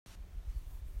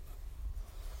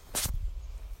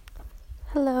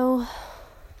Hello.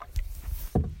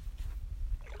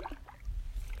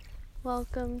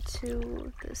 Welcome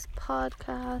to this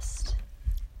podcast.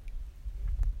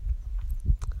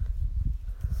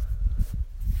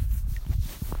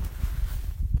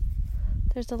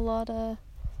 There's a lot of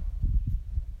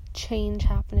change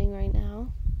happening right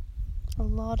now. A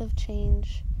lot of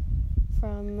change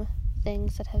from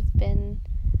things that have been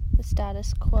the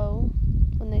status quo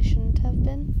when they shouldn't have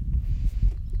been.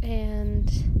 And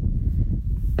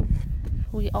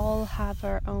we all have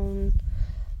our own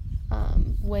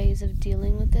ways of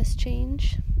dealing with this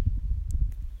change.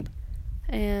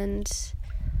 And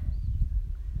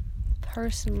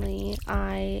personally,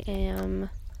 I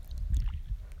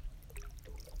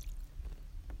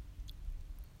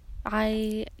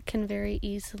can very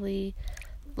easily,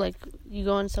 you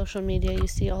go on social media, you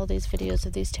see all these videos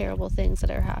of these terrible things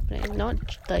that are happening.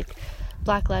 Not like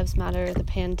Black Lives Matter, the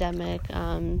pandemic,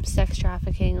 sex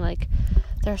trafficking.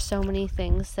 There's so many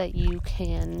things that you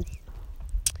can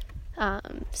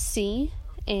see,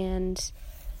 and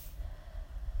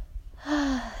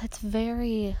it's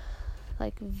very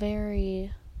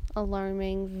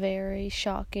alarming, very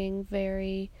shocking,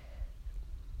 very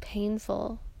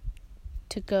painful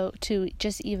to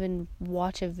just even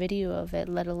watch a video of it,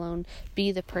 let alone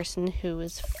be the person who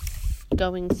is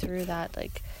going through that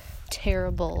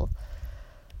terrible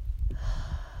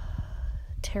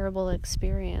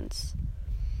experience.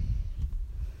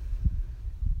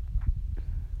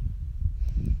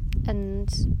 And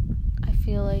I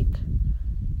feel like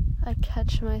I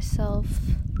catch myself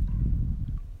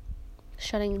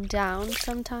shutting down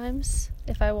sometimes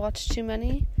if I watch too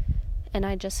many, and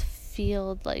I just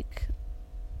feel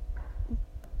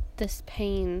this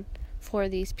pain for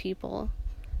these people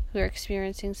who are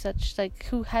experiencing such,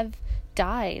 who have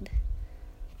died,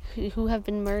 who have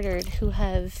been murdered, who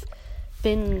have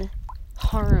been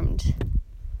harmed.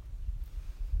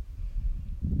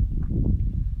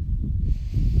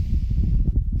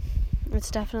 It's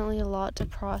definitely a lot to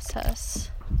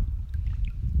process.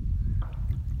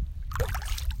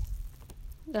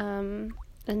 And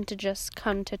to just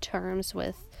come to terms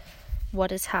with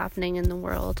what is happening in the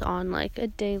world on a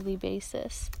daily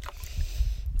basis.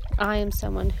 I am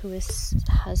someone who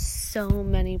has so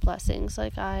many blessings.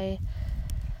 I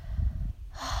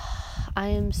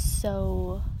am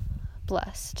so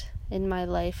blessed in my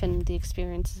life and the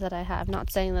experiences that I have. Not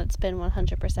saying that it's been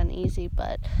 100% easy,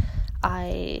 but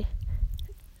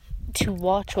to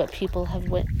watch what people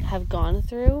have gone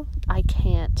through, I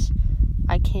can't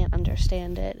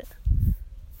understand it.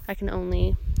 I can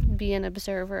only be an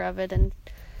observer of it and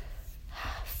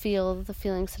feel the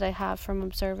feelings that I have from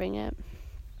observing it.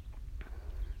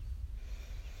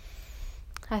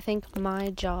 I think my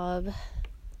job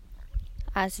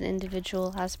as an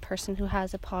individual, as a person who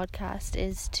has a podcast,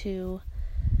 is to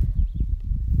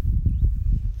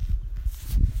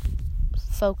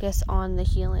focus on the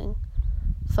healing.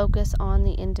 Focus on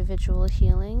the individual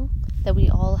healing that we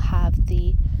all have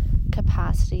the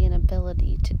capacity and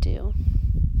ability to do.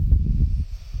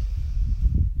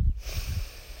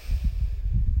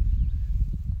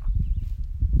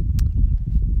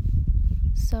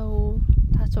 So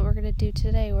that's what we're going to do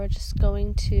today. We're just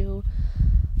going to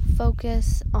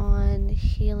focus on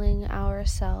healing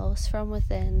ourselves from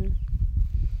within,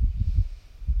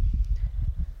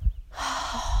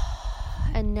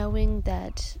 and knowing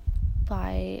that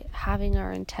by having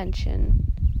our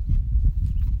intention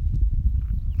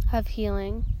of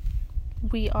healing,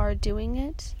 we are doing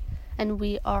it, and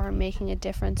we are making a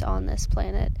difference on this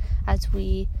planet as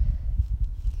we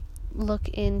look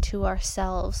into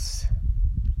ourselves,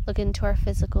 look into our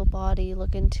physical body,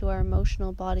 look into our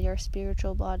emotional body, our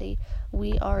spiritual body.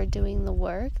 We are doing the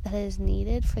work that is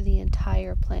needed for the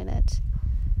entire planet.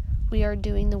 We are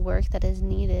doing the work that is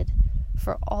needed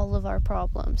for all of our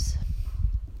problems.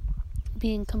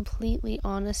 Being completely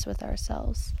honest with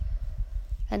ourselves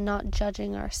and not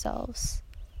judging ourselves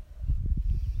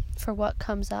for what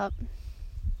comes up.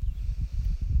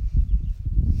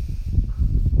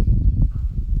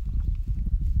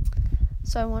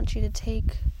 So I want you to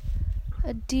take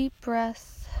a deep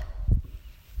breath.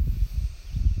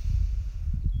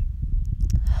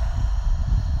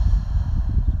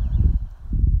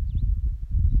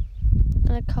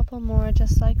 And a couple more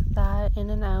just like that, in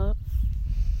and out.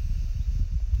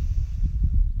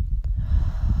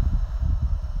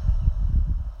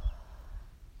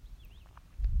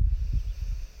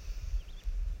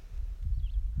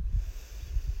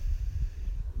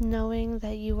 Knowing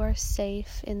that you are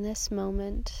safe in this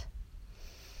moment.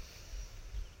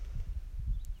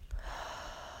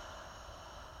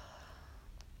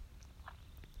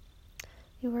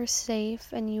 You are safe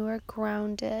and you are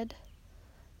grounded.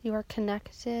 You are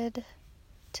connected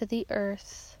to the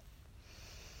earth.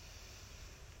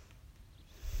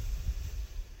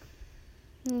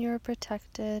 And you're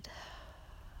protected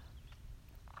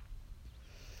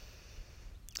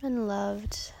and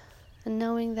loved, and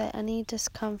knowing that any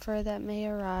discomfort that may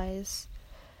arise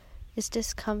is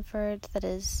discomfort that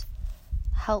is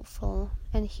helpful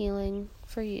and healing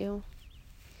for you.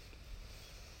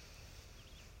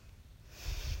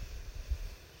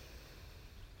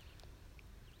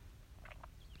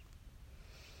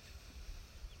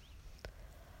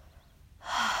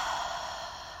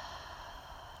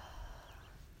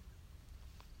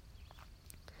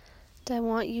 And I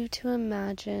want you to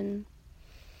imagine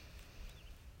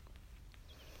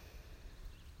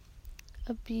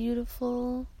a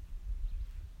beautiful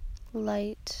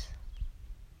light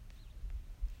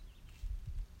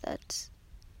that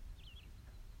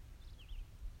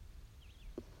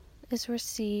is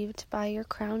received by your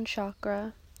crown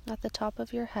chakra at the top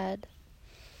of your head.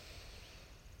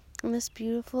 And this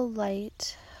beautiful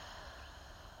light,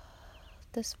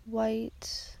 this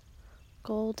white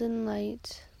golden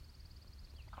light,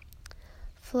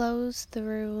 flows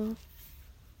through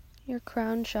your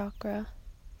crown chakra.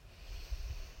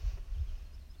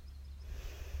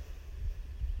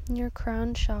 Your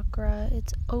crown chakra,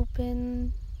 it's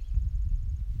open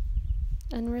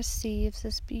and receives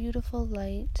this beautiful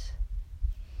light.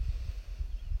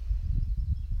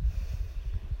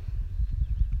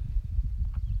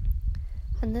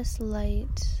 And this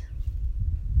light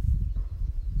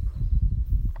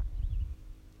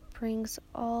brings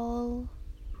all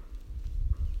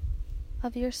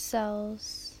of your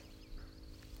cells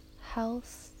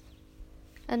health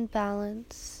and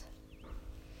balance.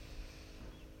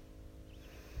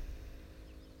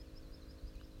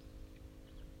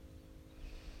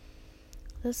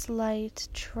 This light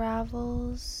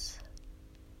travels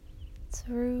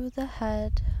through the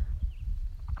head,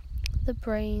 the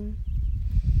brain,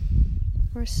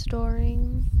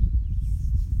 restoring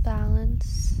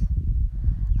balance,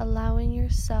 allowing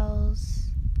your cells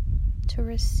to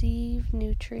receive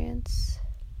nutrients,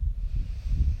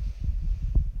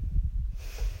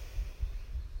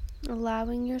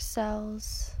 allowing your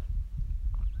cells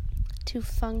to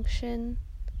function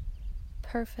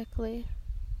perfectly,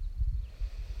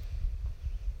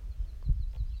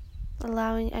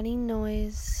 allowing any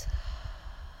noise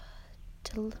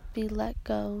to be let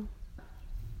go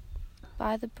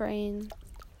by the brain,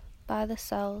 by the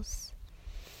cells.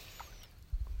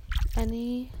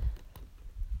 Anything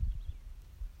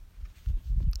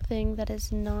that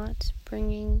is not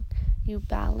bringing you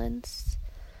balance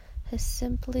is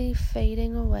simply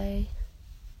fading away.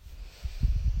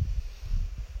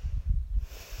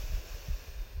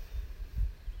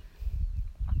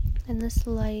 And this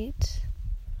light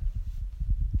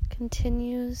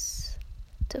continues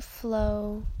to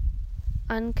flow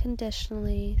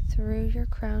unconditionally through your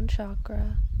crown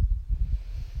chakra,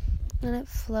 and it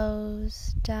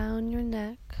flows down your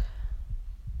neck,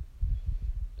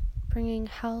 bringing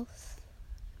health,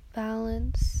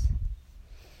 balance,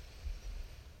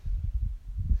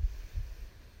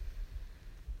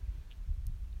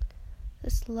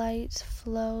 this light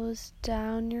flows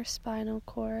down your spinal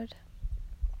cord,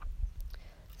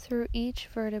 through each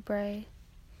vertebrae,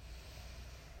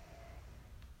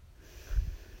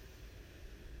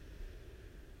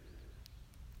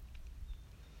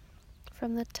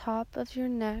 from the top of your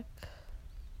neck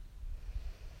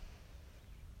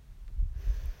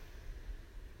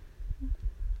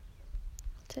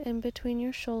to in between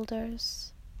your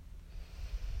shoulders,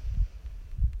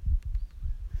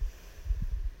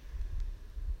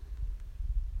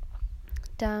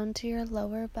 down to your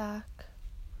lower back.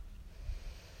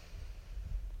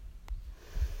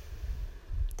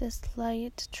 This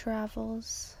light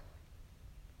travels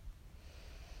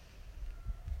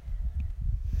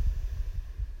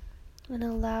and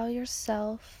allow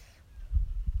yourself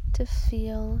to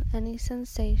feel any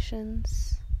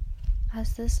sensations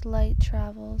as this light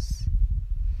travels,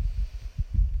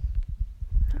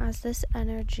 as this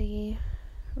energy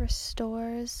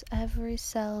restores every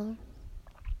cell,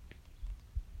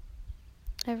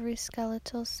 every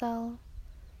skeletal cell,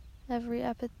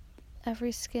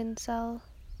 every skin cell,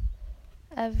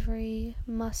 every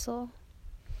muscle.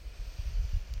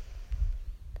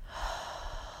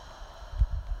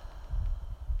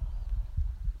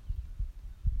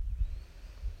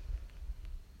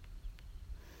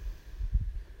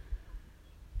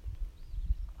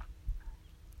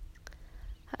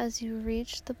 As you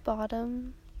reach the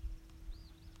bottom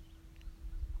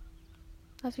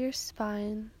of your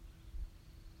spine,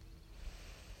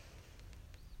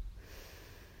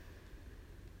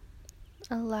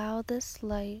 Allow this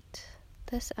light,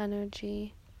 this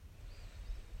energy,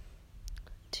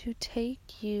 to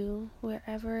take you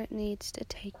wherever it needs to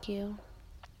take you.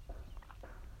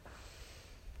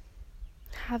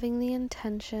 Having the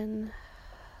intention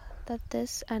that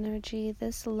this energy,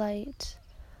 this light,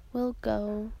 will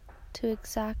go to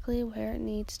exactly where it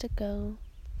needs to go,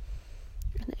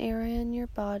 an area in your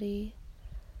body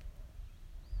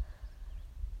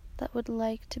that would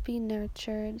like to be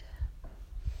nurtured,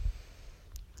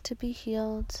 to be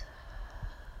healed.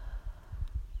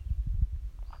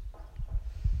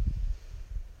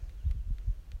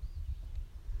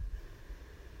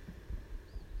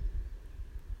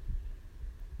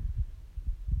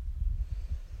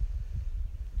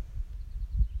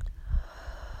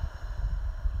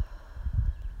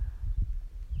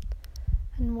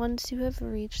 And once you have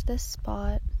reached this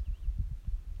spot,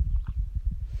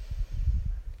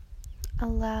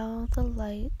 allow the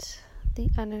light, the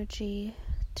energy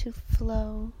to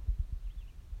flow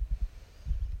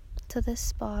to this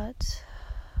spot.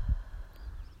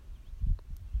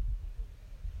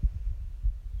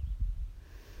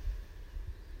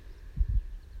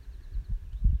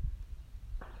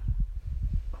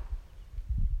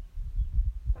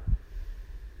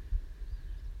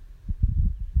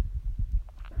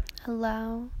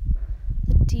 Allow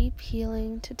the deep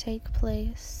healing to take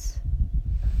place.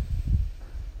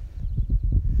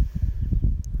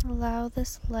 Allow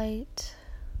this light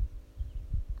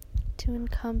to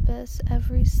encompass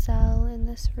every cell in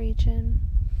this region,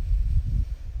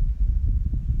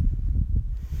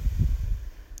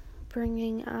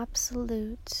 bringing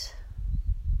absolute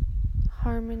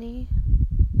harmony,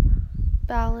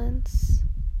 balance,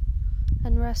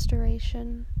 and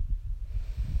restoration.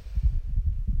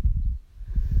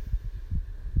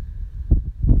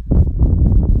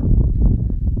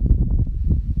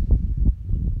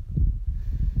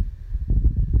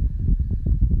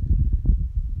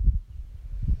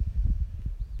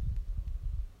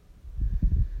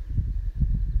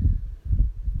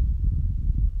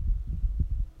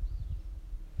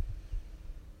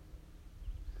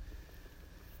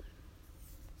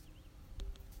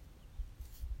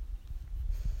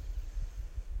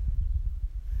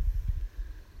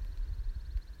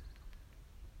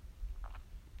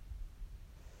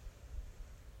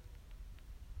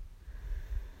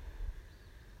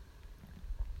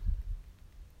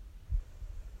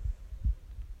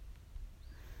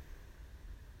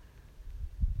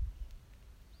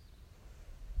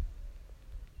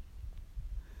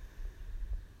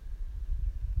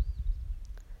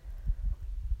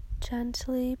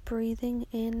 Gently breathing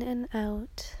in and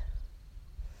out.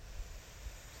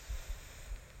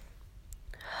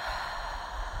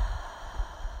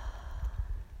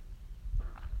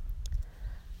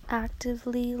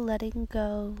 Actively letting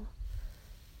go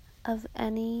of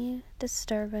any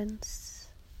disturbance,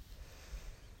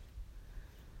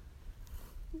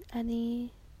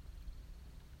 any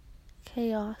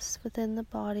chaos within the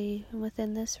body and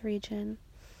within this region.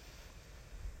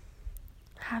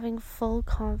 Having full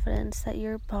confidence that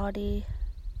your body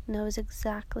knows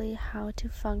exactly how to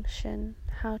function,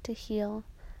 how to heal,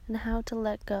 and how to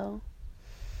let go.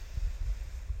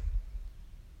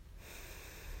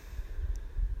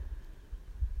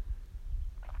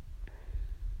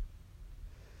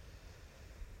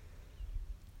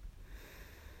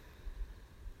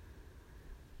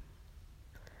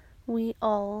 We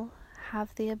all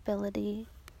have the ability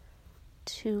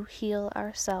to heal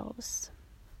ourselves,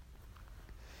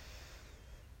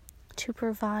 to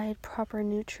provide proper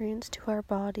nutrients to our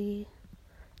body,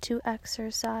 to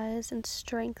exercise and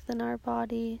strengthen our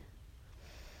body.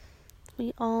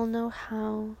 We all know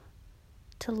how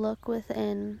to look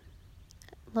within,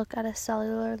 look at a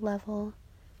cellular level,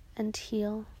 and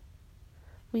heal.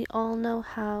 We all know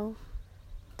how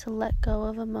to let go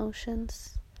of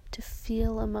emotions, to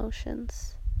feel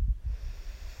emotions.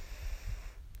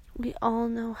 We all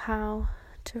know how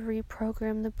to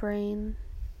reprogram the brain,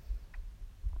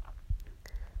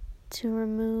 to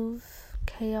remove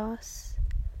chaos,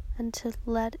 and to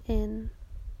let in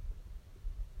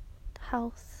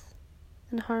health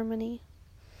and harmony.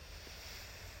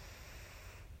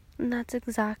 And that's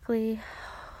exactly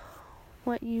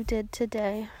what you did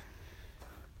today,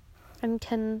 and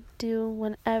can do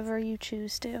whenever you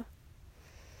choose to.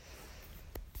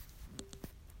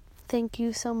 Thank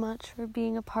you so much for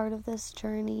being a part of this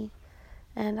journey,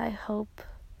 and I hope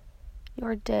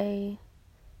your day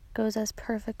goes as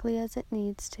perfectly as it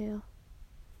needs to.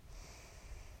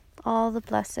 All the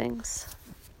blessings.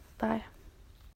 Bye.